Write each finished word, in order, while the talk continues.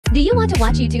Do you want to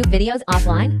watch YouTube videos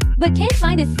offline, but can't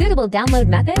find a suitable download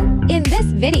method? In this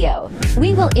video,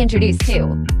 we will introduce 2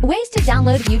 ways to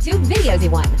download YouTube videos.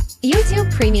 1.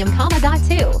 YouTube Premium, 2.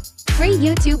 Free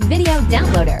YouTube video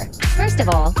downloader. First of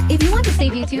all, if you want to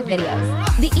save YouTube videos,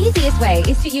 the easiest way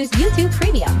is to use YouTube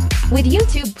Premium. With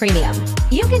YouTube Premium,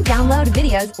 you can download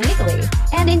videos legally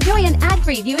and enjoy an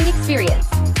ad-free viewing experience.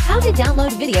 How to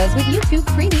download videos with YouTube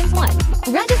Premium.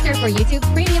 1. Register for YouTube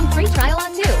Premium free trial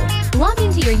on 2. Log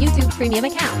into your YouTube Premium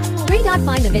account. 3.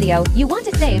 Find the video you want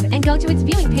to save and go to its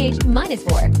viewing page.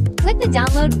 -4. Click the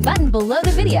download button below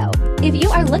the video. If you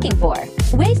are looking for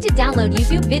ways to download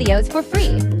YouTube videos for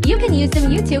free, you can use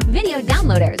some YouTube video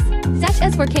downloaders, such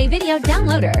as 4K Video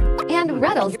Downloader and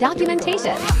Ruddle's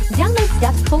documentation. Download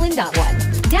steps: 1.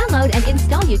 Download and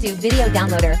install YouTube Video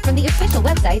Downloader from the official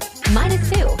website.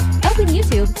 -2. Open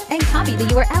YouTube and copy the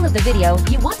URL of the video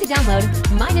you want to download.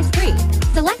 -3.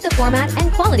 Select the format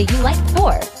and quality you like.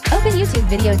 4. Open YouTube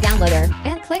Video Downloader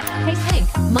and click Paste Link.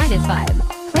 -5.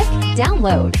 Click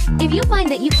Download. If you find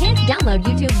that you can't download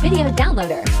YouTube Video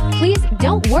Downloader, please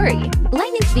don't worry.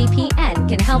 LightningX VPN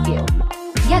can help you.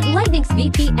 Get LightningX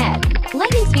VPN.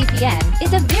 LightningX VPN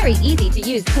is a very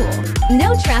easy-to-use tool. No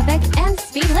traffic and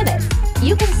speed limits.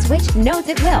 You can switch nodes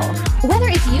at will, whether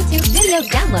it's YouTube Video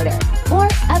Downloader or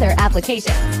other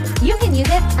applications. You can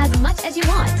use it as much as you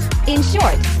want. In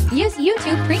short, use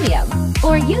YouTube Premium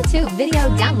or YouTube Video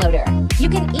Downloader. You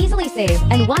can easily save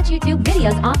and watch YouTube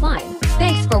videos offline.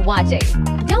 Thanks for watching.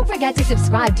 Don't forget to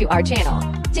subscribe to our channel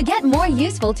to get more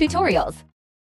useful tutorials.